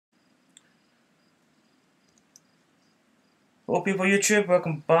Hello people YouTube,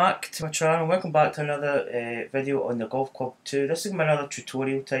 welcome back to my channel, welcome back to another video on the Golf Club 2. This is another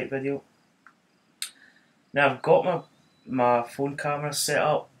tutorial type video. Now I've got my phone camera set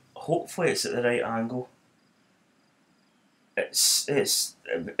up, hopefully it's at the right angle. I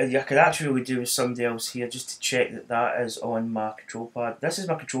could actually do with somebody else here just to check that is on my control pad. This is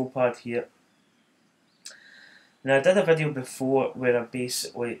my control pad here. Now I did a video before where I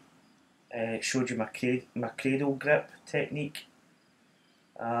basically showed you my Cradle Grip Technique.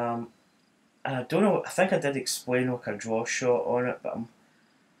 And I don't know, I think I did explain like a draw shot on it, but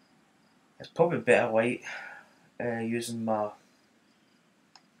it's probably better light using my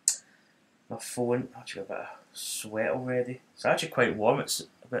phone. Actually, a bit of sweat already. It's actually quite warm. It's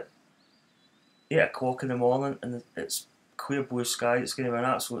about 8 o'clock in the morning and it's clear blue sky. It's going to be an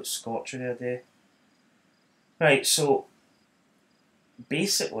absolute scorcher of a day. Right, so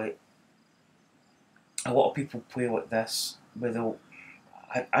basically, a lot of people play like this with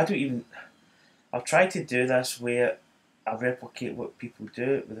I don't even. I've tried to do this where I replicate what people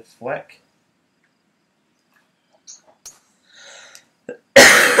do with a flick.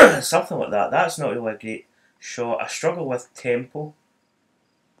 Something like that. That's not really a great shot. I struggle with tempo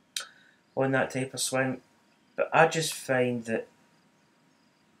on that type of swing, but I just find that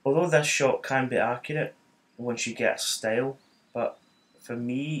although this shot can be accurate once you get a style, but for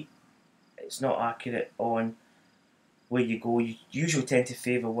me it's not accurate on where you go. You usually tend to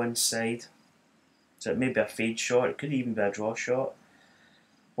favour one side, so it may be a fade shot, it could even be a draw shot.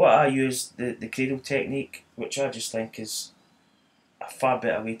 What I use, the cradle technique, which I just think is a far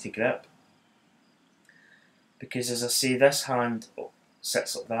better way to grip, because as I say, this hand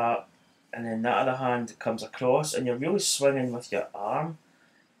sits like that, and then that other hand comes across, and you're really swinging with your arm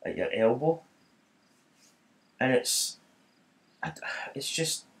at your elbow, and it's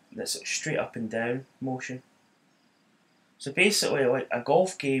straight up and down motion. So basically, like a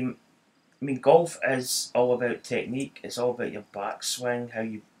golf game, I mean, golf is all about technique. It's all about your backswing, how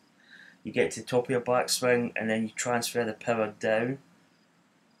you get to the top of your backswing, and then you transfer the power down,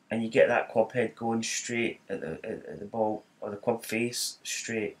 and you get that club head going straight at the ball, or the club face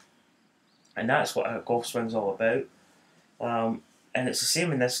straight, and that's what a golf swing's all about. And it's the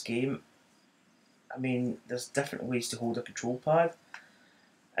same in this game. I mean, there's different ways to hold a control pad,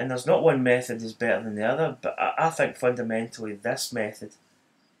 and there's not one method is better than the other, but I think fundamentally this method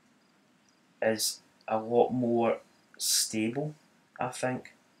is a lot more stable, I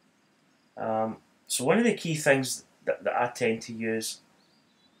think. So one of the key things that I tend to use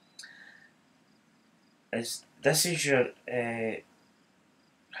is this is your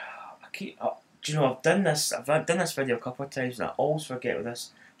do you know, I've done this video a couple of times and I always forget with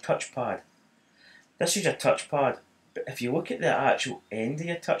this touchpad. This is your touchpad, but if you look at the actual end of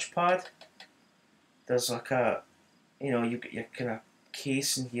your touchpad, there's like a, you get your kind of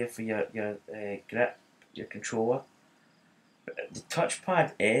case in here for your grip, your controller. But the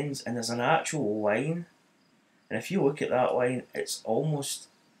touchpad ends and there's an actual line, and if you look at that line, it's almost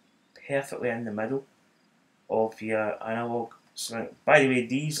perfectly in the middle of your analog swing. By the way,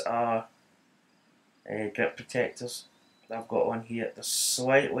 these are grip protectors that I've got on here. There's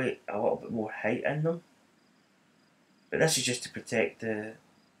slightly a little bit more height in them, but this is just to protect the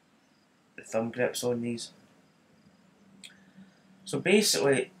thumb grips on these. So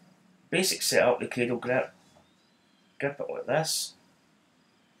basically, basic setup, the cradle grip it like this.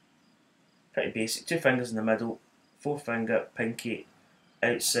 Pretty basic. 2 fingers in the middle, 4 finger, pinky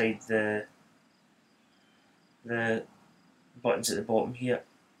outside the buttons at the bottom here.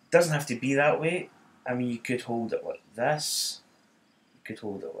 Doesn't have to be that way. I mean, you could hold it like this. You could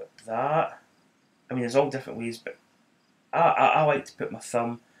hold it like that. I mean, there's all different ways, but I like to put my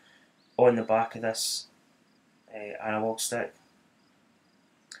thumb on the back of this analog stick.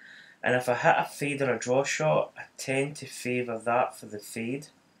 And if I hit a fade or a draw shot, I tend to favour that for the fade.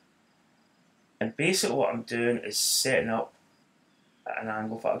 And basically what I'm doing is setting up at an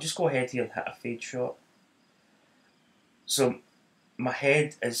angle for it. I'll just go ahead here and hit a fade shot. So my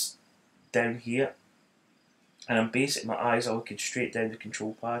head is down here, and I'm basically, my eyes are looking straight down the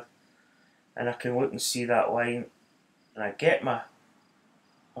control pad, and I can look and see that line, and I get my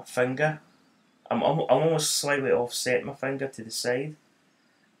finger, I'm almost slightly offset my finger to the side.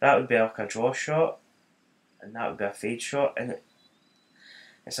 That would be like a draw shot, and that would be a fade shot, and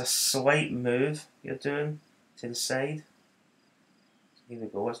it's a slight move you're doing to the side. Here we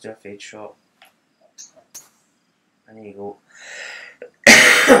go, let's do a fade shot. And there you go.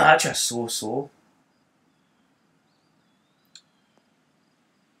 Actually, so.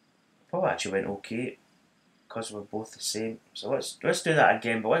 Probably actually went okay because we're both the same. So let's do that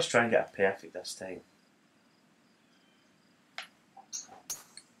again, but let's try and get a perfect this time.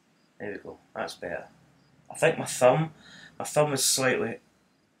 There we go. That's better. I think my thumb is slightly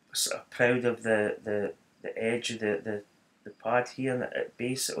sort of proud of the edge of the pad here, and it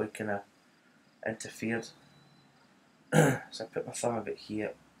basically kind of interfered. So I put my thumb a bit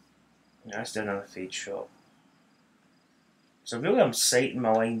here. And let's do another fade shot. So really I'm sighting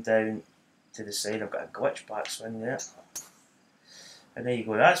my line down to the side. I've got a glitch backswing there. And there you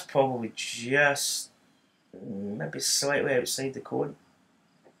go. That's probably just maybe slightly outside the cone.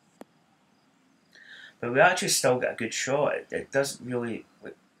 But we actually still get a good shot. It doesn't really,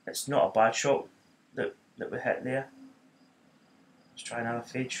 it's not a bad shot that we hit there. Let's try another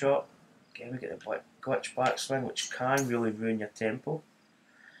fade shot. Again, we get the glitch backswing, which can really ruin your tempo.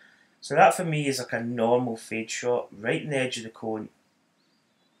 So that for me is like a normal fade shot, right in the edge of the cone.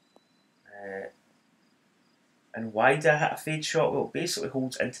 And why do I hit a fade shot? Well, it basically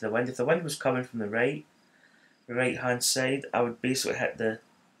holds into the wind. If the wind was coming from the right hand side, I would basically hit the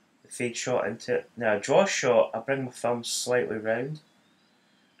fade shot into it. Now a draw shot, I bring my thumb slightly round,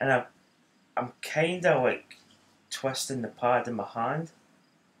 and I'm kind of like twisting the pad in my hand,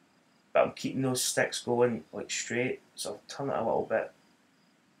 but I'm keeping those sticks going like straight, so I'll turn it a little bit.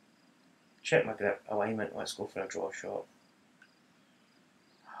 Check my grip alignment, let's go for a draw shot.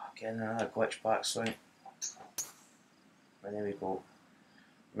 Again, another glitch backswing. And there we go.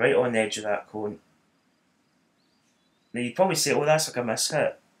 Right on the edge of that cone. Now you'd probably say, oh, that's like a miss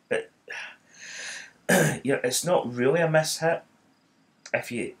hit, but yeah, it's not really a miss hit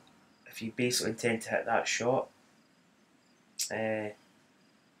if you basically intend to hit that shot. You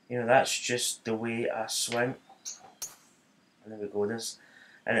know, that's just the way I swing. And there we go.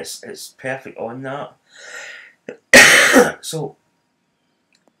 And it's perfect on that. So,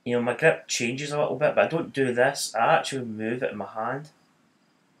 you know, my grip changes a little bit, but I don't do this. I actually move it in my hand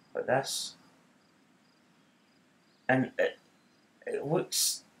like this, and it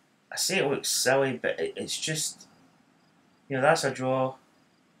looks. I say it looks silly, but it's just, you know, that's a draw,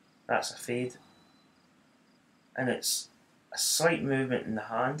 that's a fade, and it's a slight movement in the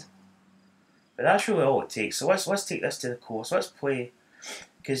hand, but that's really all it takes. So let's take this to the course. Let's play,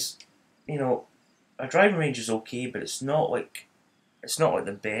 because, you know, our driving range is okay, but it's not like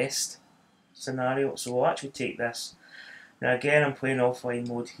the best scenario. So we'll actually take this. Now again, I'm playing offline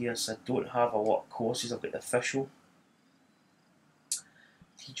mode here, so I don't have a lot of courses. I've got the official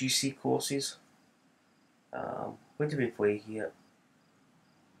TGC courses. What do we play here?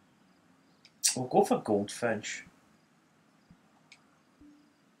 We'll go for Goldfinch.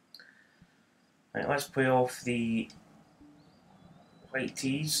 Right, let's play off the white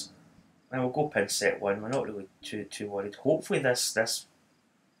tees. And we'll go pin set 1. We're not really too worried. Hopefully this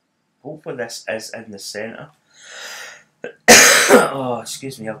is in the centre. Oh,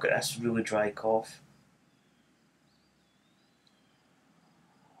 excuse me, I've got this really dry cough.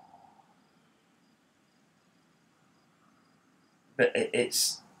 But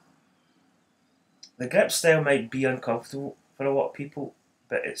it's the grip style might be uncomfortable for a lot of people,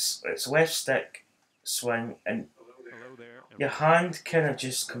 but it's left stick swing, and your hand kind of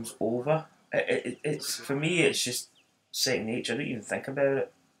just comes over. It's for me, it's just second nature. I don't even think about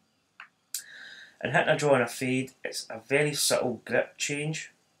it. And hitting a draw and a fade, it's a very subtle grip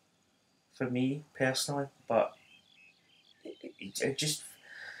change for me personally, but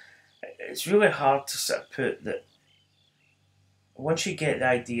it's really hard to sort of put that. Once you get the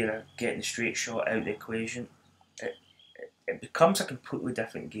idea of getting the straight shot out of the equation, it becomes a completely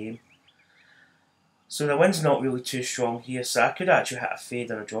different game. So the wind's not really too strong here, so I could actually hit a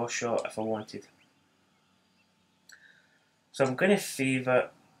fade or a draw shot if I wanted. So I'm going to favour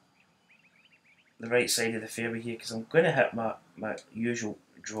the right side of the fairway here, because I'm going to hit my usual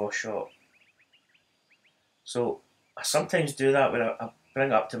draw shot. So I sometimes do that where I bring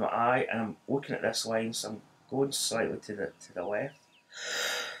it up to my eye and I'm looking at this line, so I'm going slightly to the left.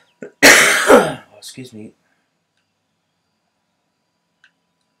 Oh, excuse me.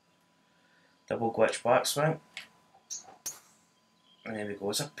 Double glitch backswing. And there we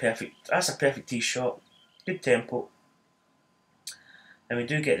go. That's a perfect tee shot. Good tempo. And we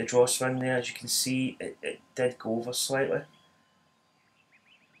do get the draw swing there. As you can see, it did go over slightly.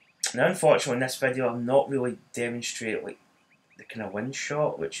 Now, unfortunately, in this video, I'm not really demonstrating like the kind of wind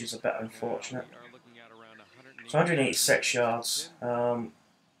shot, which is a bit unfortunate. So 186 yards.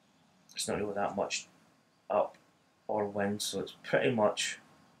 It's not really that much up or wind, so it's pretty much.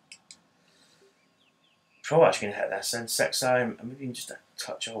 Probably actually going to hit this in 6 iron, and maybe even just a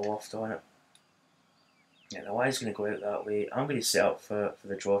touch of loft on it. Yeah, the line's going to go out that way. I'm going to set up for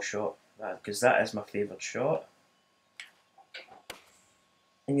the draw shot, because that is my favourite shot.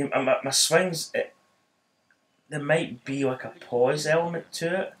 And my swings, there might be like a pause element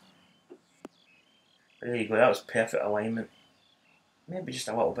to it, There you go, that was perfect alignment. Maybe just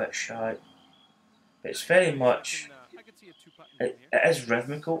a little bit shy. But it's very much, it is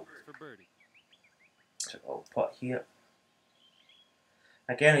rhythmical. So I'll put here.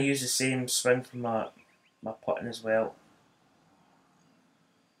 Again, I use the same swing for my putting as well.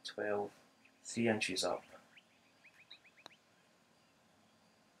 12, 3 inches up.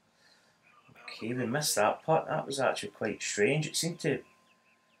 Okay, we missed that putt. That was actually quite strange. It seemed to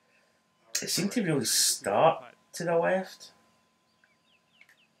really start to the left.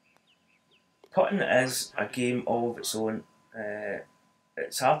 Putting is a game all of its own.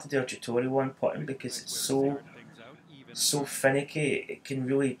 It's hard to do a tutorial on putting because it's so finicky. It can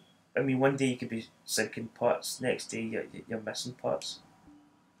really, I mean, one day you could be sinking putts, next day you're missing putts.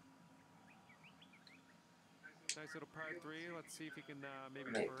 Nice little par 3. Let's see if you can maybe.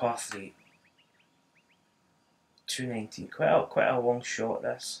 Right, par 3. 219. Quite a long shot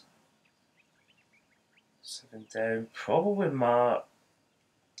this. 7 down. Probably my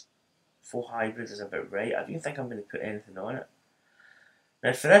 4 hybrid is about right. I don't think I'm going to put anything on it.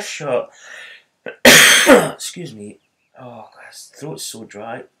 Now for this shot, excuse me. Oh, God, his throat's so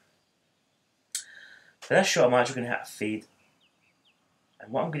dry. For this shot, I'm actually going to hit a fade.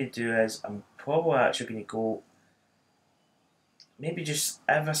 And what I'm going to do is, I'm probably actually going to go maybe just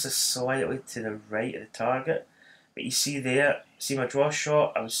ever so slightly to the right of the target. But you see there, see my draw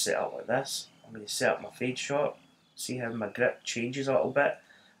shot, I was set up like this. I'm going to set up my fade shot. See how my grip changes a little bit.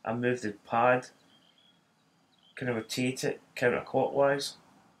 I move the pad, kind of rotate it counterclockwise.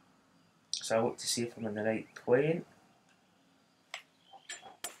 So I look to see if I'm in the right plane.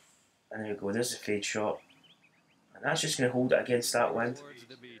 And there we go, there's the fade shot. And that's just going to hold it against that wind.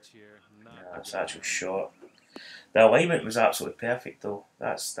 Yeah, that's actual shot. The alignment was absolutely perfect though.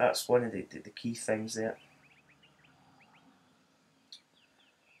 That's one of the key things there.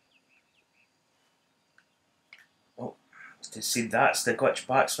 Oh, to see that's the glitch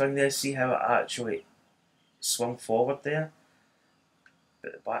backswing there. See how it actually swung forward there.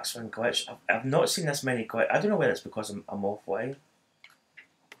 But the backswing glitch, I've not seen this many glitch. I don't know whether it's because I'm offline.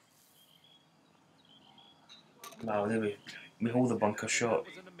 Now there we hold the bunker shot.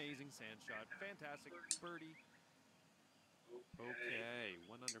 That was an amazing sand shot. Fantastic birdie. Okay,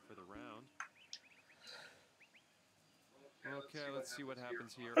 1 under for the round. Okay, let's see what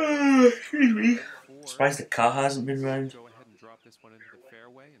happens here. Excuse me. Surprised the car hasn't been round. Go ahead and drop this one into the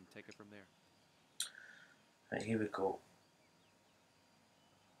fairway and take it from there. Right, here we go.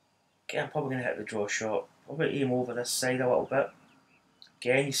 Okay, I'm probably going to hit the draw shot. Probably aim over this side a little bit.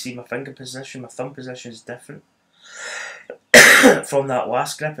 Again, you see my finger position, my thumb position is different. From that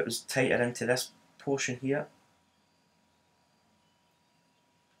last grip, it was tighter into this portion here.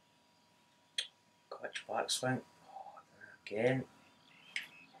 Glitch backswing. Oh, again.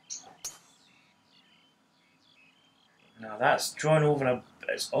 Now that's drawn over,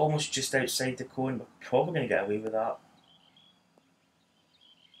 it's almost just outside the cone. We're probably going to get away with that.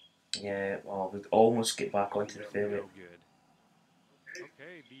 Yeah, well, we'd almost get back onto the fairway. Okay,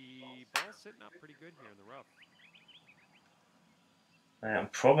 the ball's sitting up pretty good here in the rough. I'm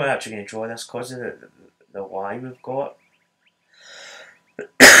probably actually going to draw this because of the Y we've got.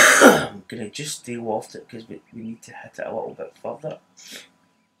 I'm going to just stay loft it because we need to hit it a little bit further.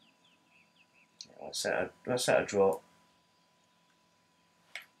 Yeah, let's hit a draw.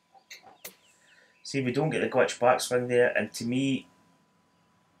 See, we don't get the glitch backswing there, and to me,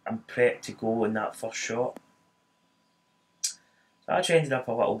 I'm prepped to go in that first shot. So I actually ended up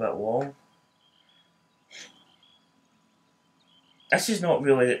a little bit long. This is not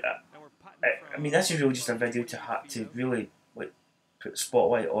really, I mean, this is really just a video to really like put the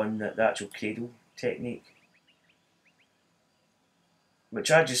spotlight on the actual cradle technique. Which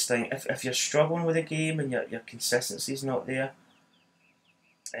I just think, if you're struggling with a game and your consistency's not there,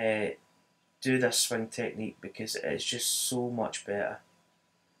 do this swing technique because it's just so much better.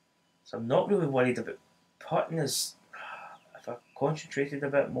 So I'm not really worried about putting. If I concentrated a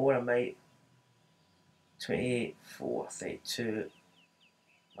bit more, I might. 28, 4, 32.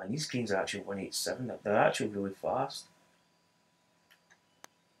 Man, these greens are actually 187. They're actually really fast.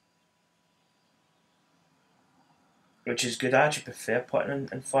 Which is good. I actually prefer putting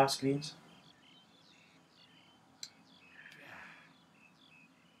in fast greens.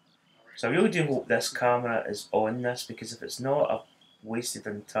 So I really do hope this camera is on this, because if it's not, I've wasted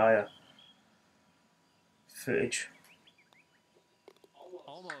the entire footage.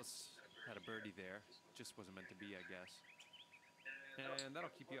 Almost had a birdie there. Just wasn't meant to be, I guess. And that'll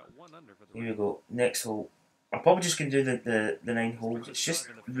keep you at 1 under for the Here we go. Next hole. I'm probably just going to do the 9 holes. It's just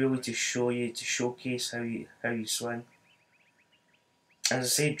really to show you, to showcase how you swing. As I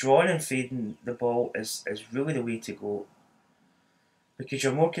say, drawing and fading the ball is really the way to go, because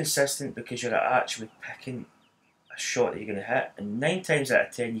you're more consistent, because you're actually picking a shot that you're going to hit, and 9 times out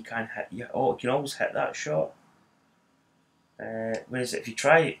of 10 you can hit. You can always hit that shot. Whereas if you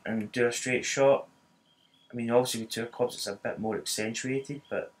try and do a straight shot, I mean, obviously with tour clubs it's a bit more accentuated,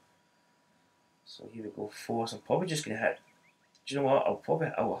 but so here we go, 4. So I'm probably just going to hit. Do you know what?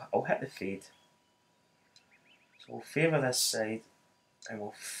 I'll hit the fade. So we'll favour this side and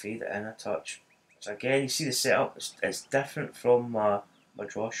we'll fade it in a touch. So again, you see the setup, it's different from my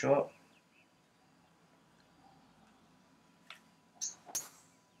draw shot.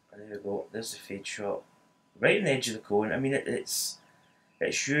 And there we go, there's the fade shot. Right on the edge of the cone. I mean, it's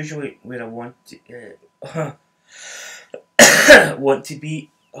usually where I want to want to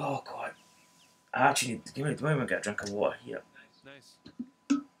be. Oh god, I actually need to give me get a drink of water here. Nice.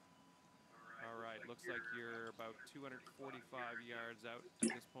 All right, looks like you're about 245 yards out at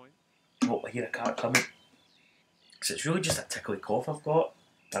this point. Oh, I hear a cat coming. So it's really just a tickly cough I've got,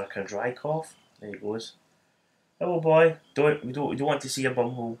 or like a dry cough. There he goes. Hello, boy. We don't want to see a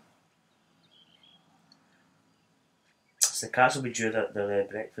bumhole. So the cats will be due their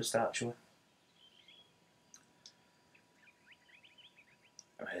breakfast actually.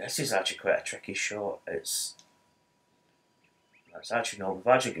 Right, this is actually quite a tricky shot. It's actually not. We've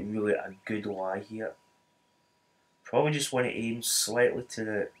actually got really a good lie here. Probably just want to aim slightly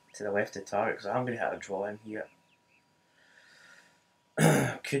to the left of the target, because I'm going to hit a draw in here.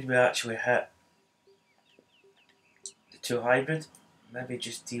 Could we actually hit the 2 hybrid? Maybe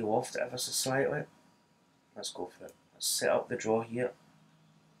just deal off it ever so slightly. Let's go for it. Let's set up the draw here.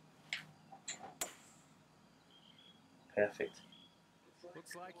 Perfect.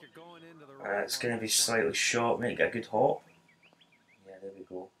 Looks like you're going into the right. It's going to be slightly short. Might get a good hop. Yeah, there we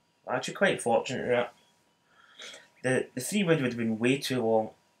go. Actually, quite fortunate there. The 3 wood would have been way too long.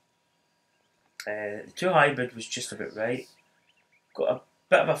 The 2 hybrid was just about right. Got a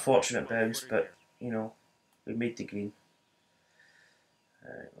bit of a fortunate bounce, but you know, we made the green.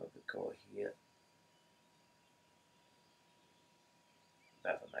 What have we got here?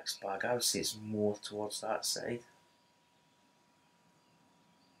 Bit of a mixed bag. I would say it's more towards that side.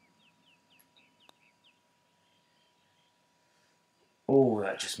 Oh,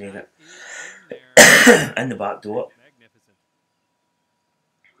 that just made it. In the back door. Magnificent.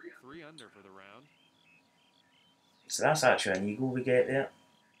 3 under for the round. So that's actually an eagle we get there.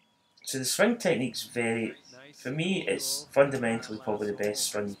 So the swing technique's very, for me, it's fundamentally probably the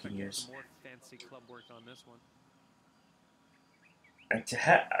best swing you can use. And to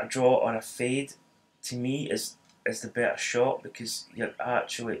hit a draw or a fade, to me, is the better shot, because you're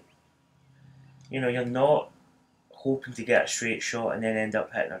actually, you're not hoping to get a straight shot and then end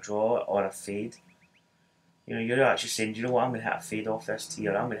up hitting a draw or a fade. You're actually saying, do you know what, I'm going to hit a fade off this tee,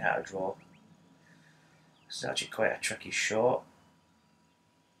 or I'm going to hit a draw. This is actually quite a tricky shot.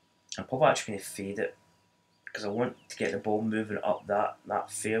 I'm probably actually going to fade it, because I want to get the ball moving up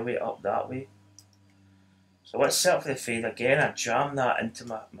that fairway, up that way. So let's set up for the fade again. I jam that into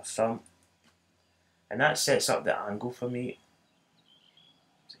my thumb, and that sets up the angle for me.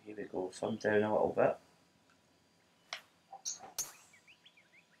 So here we go, thumb down a little bit.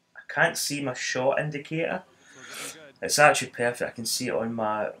 I can't see my shot indicator. It's actually perfect. I can see it on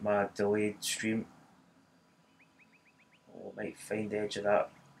my delayed stream. Oh, I might find the edge of that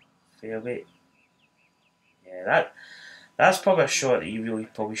fairway. Yeah, that's probably a shot that you really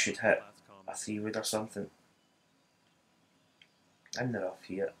probably should hit a 3 wood or something. In the rough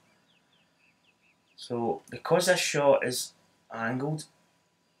here. So because this shot is angled,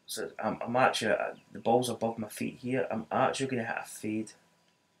 so I'm actually, the ball's above my feet here, I'm actually going to hit a fade.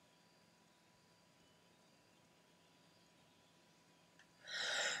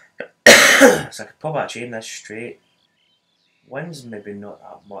 So I could probably actually aim this straight. Wind's maybe not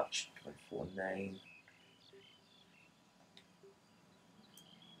that much, 24.9.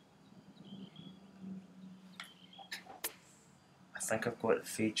 I think I've got the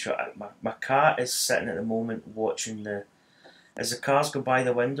fade shot. My cat is sitting at the moment watching as the cars go by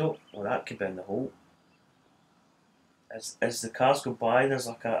the window. Well, that could be in the hole. As the cars go by, there's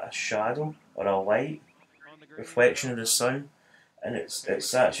like a shadow or a light reflection of the sun, and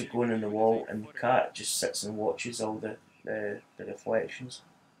it's actually going in the wall, and the cat just sits and watches all the reflections.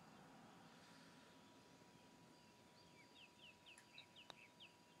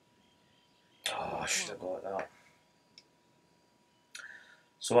 Oh, I should have got that.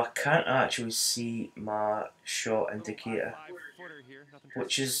 So I can't actually see my shot indicator,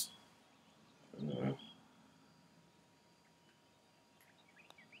 which is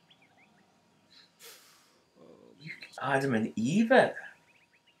Adam and Eve it.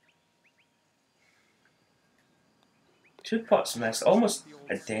 2 putts missed, almost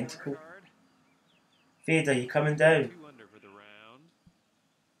identical. Vader, you coming down? 2 under for the round.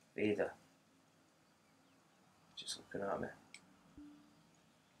 Vader. Just looking at me.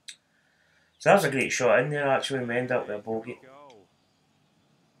 So that was a great shot in there actually, and we end up with a bogey.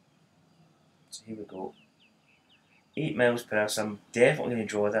 So here we go. 8 miles per hour, so I'm definitely going to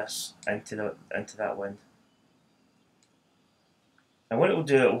draw this into that wind. And what it will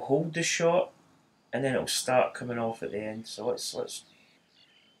do, it will hold the shot, and then it will start coming off at the end. So let's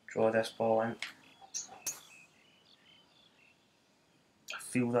draw this ball in. I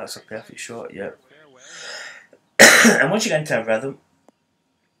feel that's a perfect shot, yeah. And once you get into a rhythm,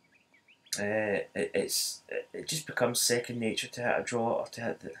 it just becomes second nature to hit a draw or to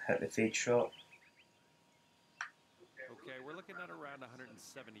hit the fade shot. Okay, we're looking at around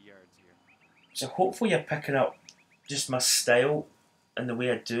 170 yards here. So hopefully you're picking up just my style and the way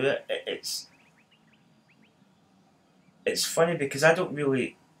I do it. It's funny because I don't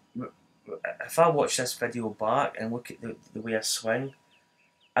really. If I watch this video back and look at the way I swing,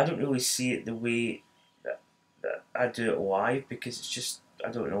 I don't really see it the way that I do it live, because it's just,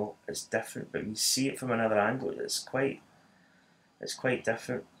 I don't know, it's different. But when you see it from another angle, it's quite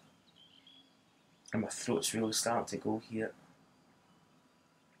different. And my throat's really starting to go here.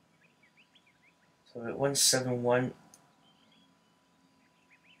 So at 171,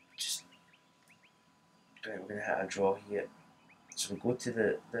 just we're going to hit a draw here. So we go to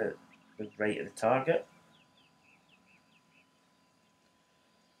the right of the target.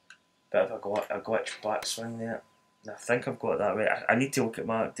 Bit of a glitch backswing there. And I think I've got that right. I need to look at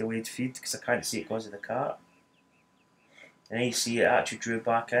my delayed feed because I can't see it because of the cart. And then you see it actually drew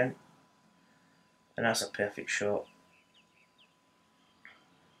back in. And that's a perfect shot.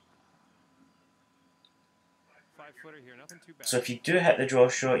 5-footer here, nothing too bad. So if you do hit the draw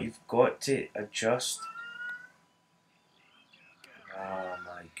shot, you've got to adjust. Oh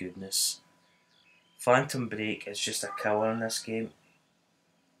my goodness. Phantom break is just a killer in this game.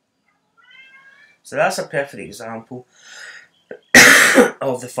 So that's a perfect example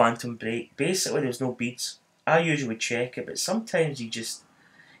of the phantom break. Basically, there's no beads. I usually check it, but sometimes you just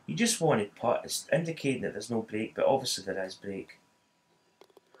want to putt. It's indicating that there's no break, but obviously there is break.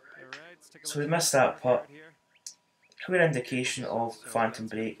 So we missed that putt. Clear indication of phantom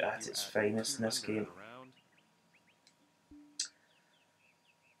break at its finest in this game.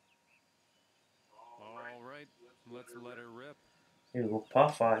 Alright, let's let her rip. Here we go,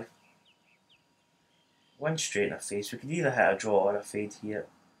 par 5. One straight in the face. We could either hit a draw or a fade here.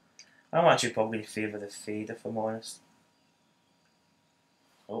 I'm actually probably going to favour the fade if I'm honest.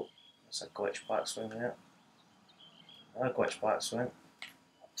 Oh, that's a glitch backswing there. Another glitch backswing.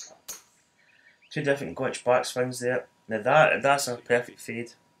 2 different glitch backswings there. Now that's a perfect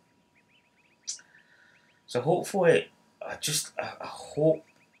fade. So hopefully, I hope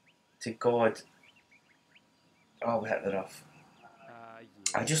to God. Oh, we hit the rough.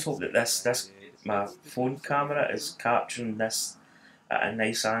 I just hope that this my phone camera is capturing this at a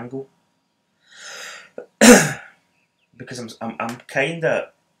nice angle. Because I'm kind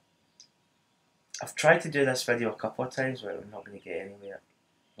of. I've tried to do this video a couple of times, but I'm not going to get anywhere.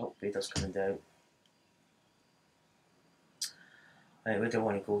 Oh, Vader's coming down. Right, where do I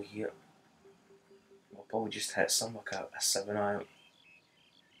want to go here? I'll probably just hit some like a 7-iron.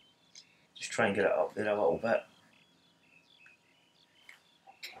 Just try and get it up there a little bit.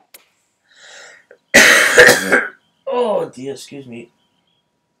 Oh dear, excuse me.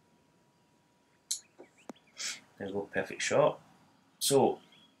 There we go, perfect shot. So,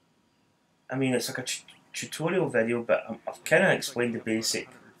 I mean, it's like a tutorial video, but I've kind of explained the basic,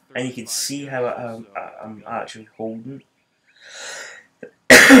 and you can see how I'm actually holding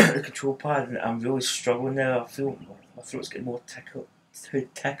the control pad, and I'm really struggling now. I feel my throat's getting more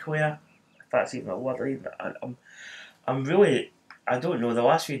ticklier, if that's even a word. I'm really, I don't know, the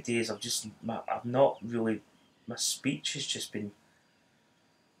last few days I've not really, my speech has just been,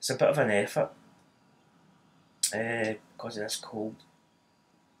 it's a bit of an effort, because of this cold.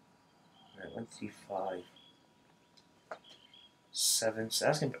 Right, 1, 3, 5, 7, so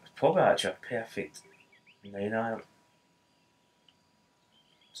that's going to be probably actually a perfect 9-iron.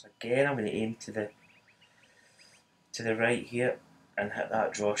 So again, I'm going to aim to the right here and hit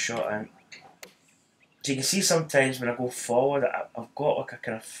that draw shot in. So you can see sometimes when I go forward, I've got like a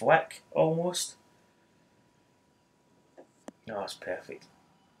kind of flick almost. No, that's perfect.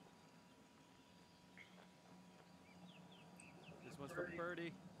 This one's for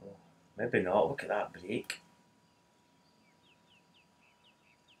birdie. Oh, maybe not. Look at that break.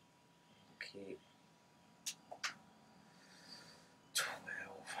 Okay. 12.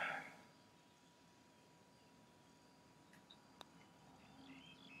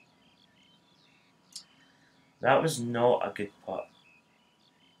 That was not a good putt.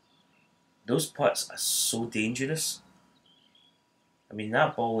 Those putts are so dangerous. I mean,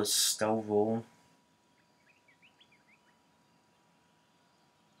 that ball is still rolling.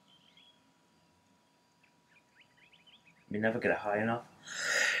 We never get it high enough.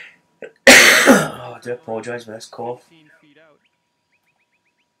 Oh, I do apologise for this cough. 15 feet out.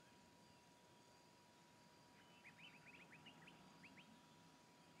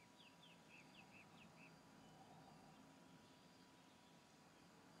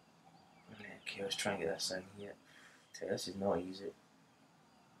 Okay, let's try and get this in here. This is not easy.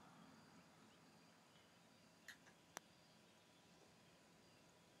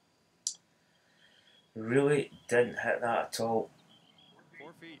 Really didn't hit that at all.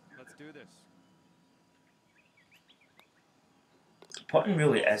 4 feet. Let's do this. Putting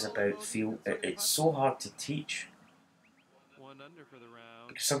really is about feel. It's so hard to teach. 1 under for the round.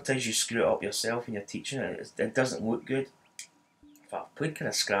 Because sometimes you screw it up yourself when you're teaching it. It doesn't look good. In fact, I've played kind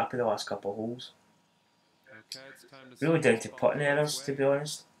of scrappy the last couple of holes. Okay, it's time to Really down to follow putting its errors, way. to be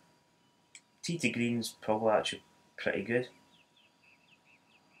honest. Tee to green's probably actually pretty good.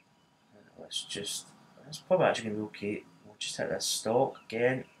 That's probably actually going to be okay. We'll just hit this stalk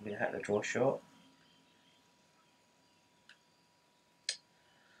again. I'm going to hit the draw shot.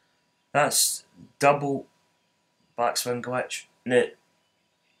 That's double backswing glitch. Now,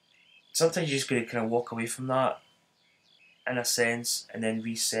 sometimes you're just going to kind of walk away from that in a sense and then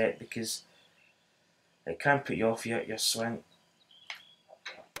reset because it can put you off your swing.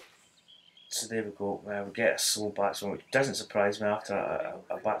 So there we go. We get a slow backswing, which doesn't surprise me after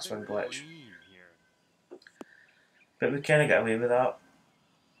a backswing glitch. But we kind of get away with that.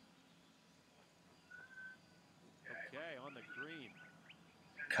 Okay, on the green.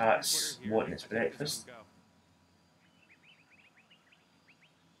 Cat's wanting its breakfast.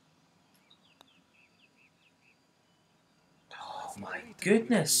 Oh my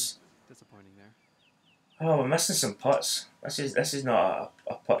goodness! Disappointing there. Oh, we're missing some putts. This is not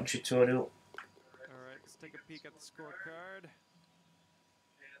a putting tutorial. Alright, let's take a peek at the scorecard.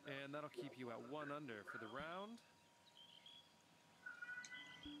 And that'll keep you at 1 under for the round.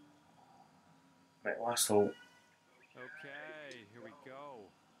 Right, last hole. Okay, here we go.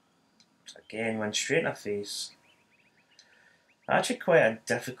 Again, went straight in the face. Actually, quite a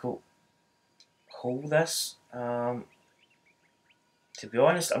difficult hole. This. To be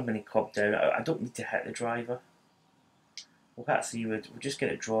honest, I'm going to club down. I don't need to hit the driver. We'll hit 3 wood. We'll just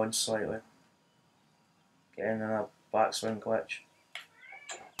get it drawn slightly. Get in another backswing glitch.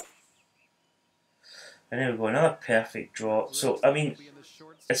 And there we go, another perfect draw. So, I mean,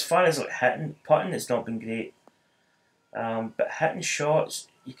 as far as like hitting, putting, it's not been great. But hitting shots,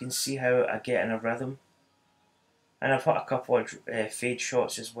 you can see how I get in a rhythm. And I've hit a couple of fade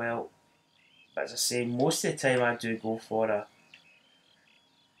shots as well. But as I say, most of the time I do go for a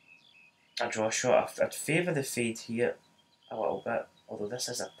draw shot. I'd favour the fade here a little bit. Although this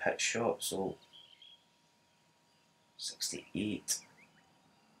is a pitch shot, so 68.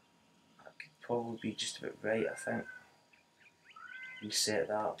 That could probably be just about right, I think. Reset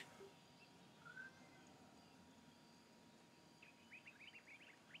that.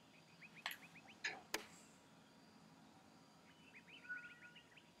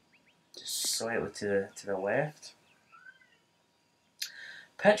 Just slightly to the left.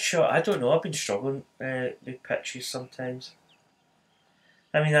 Pitch shot, I don't know, I've been struggling with pitches sometimes.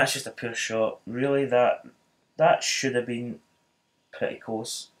 I mean, that's just a poor shot. Really, that should have been pretty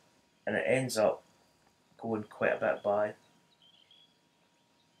close. And it ends up going quite a bit by.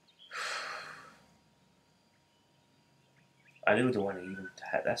 I really don't want to even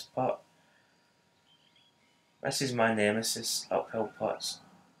hit this putt. This is my nemesis, uphill putts.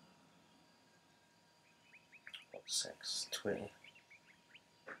 6, 20,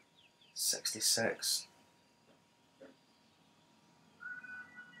 66.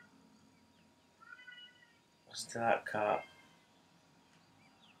 Listen to that cat.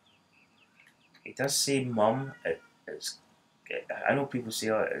 He does say mum. I know people say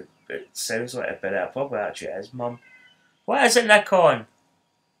it sounds like it, but it probably actually is mum. What is it, Nikon?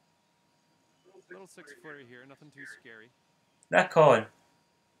 Little 6-footer here, nothing too scary. Nikon.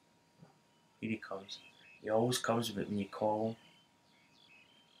 Here he comes. He always comes when you call him.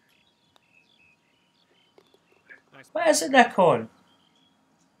 Nice. What is it, Nikon?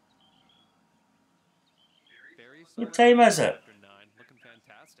 What time is it? Looking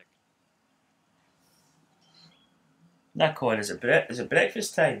fantastic. Nikon, is it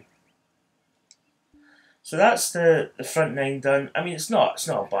breakfast time? So that's the front 9 done. I mean, it's not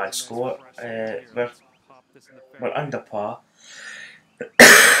a bad score. We're under par.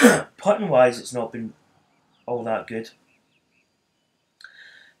 Putting wise, it's not been all that good.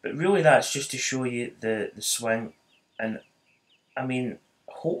 But really that's just to show you the swing, and I mean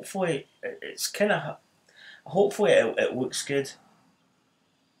hopefully it's kind of, hopefully it looks good,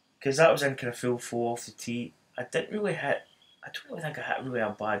 because that was in kind of full flow off the tee. I didn't really hit, I don't really think I hit really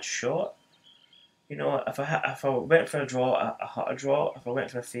a bad shot. You know, if I went for a draw, I hit a draw. If I went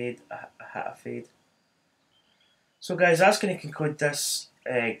for a fade, I hit a fade. So guys, that's going to conclude this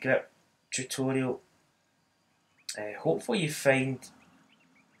grip tutorial. Hopefully you find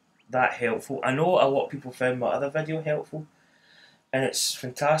that helpful. I know a lot of people found my other video helpful, and it's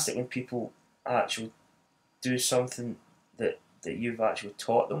fantastic when people actually do something that you've actually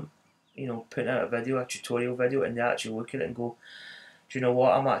taught them. You know, putting out a video, a tutorial video, and they actually look at it and go, do you know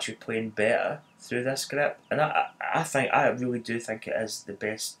what, I'm actually playing better through this grip. And I really do think it is the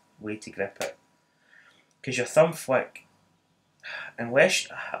best way to grip it. Because your thumb flick, unless,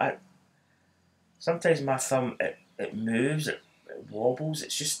 sometimes my thumb, it moves, it wobbles,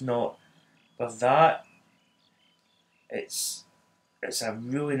 it's just not, with that, it's a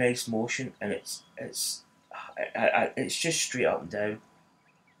really nice motion, and it's just straight up and down.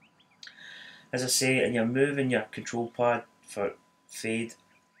 As I say, and you're moving your control pad for fade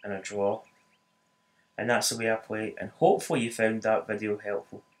and a draw, and that's the way I play, and hopefully you found that video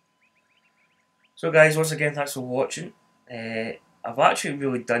helpful. So guys, once again, thanks for watching. I've actually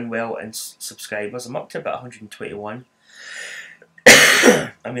really done well in subscribers. I'm up to about 121.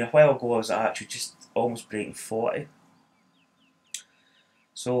 I mean, a while ago I was actually just almost breaking 40.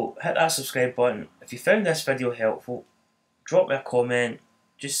 So hit that subscribe button. If you found this video helpful, drop me a comment.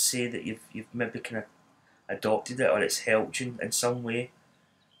 Just say that you've maybe kind of adopted it, or it's helped you in some way.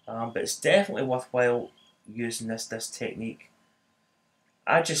 But it's definitely worthwhile using this technique.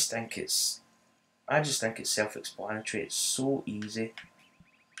 I just think it's self-explanatory. It's so easy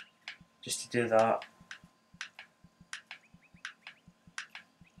just to do that,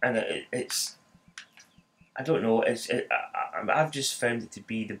 and it's, I don't know, I've just found it to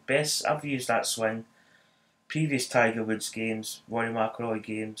be the best. I've used that swing previous Tiger Woods games, Rory McIlroy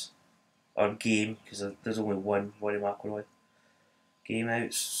games, or game, because there's only one Rory McIlroy game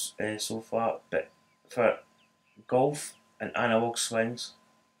out so far. But for golf and analog swings,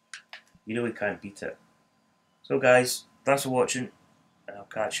 you really can't beat it. So guys, thanks for watching, and I'll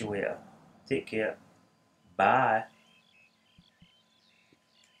catch you later. Take care. Bye.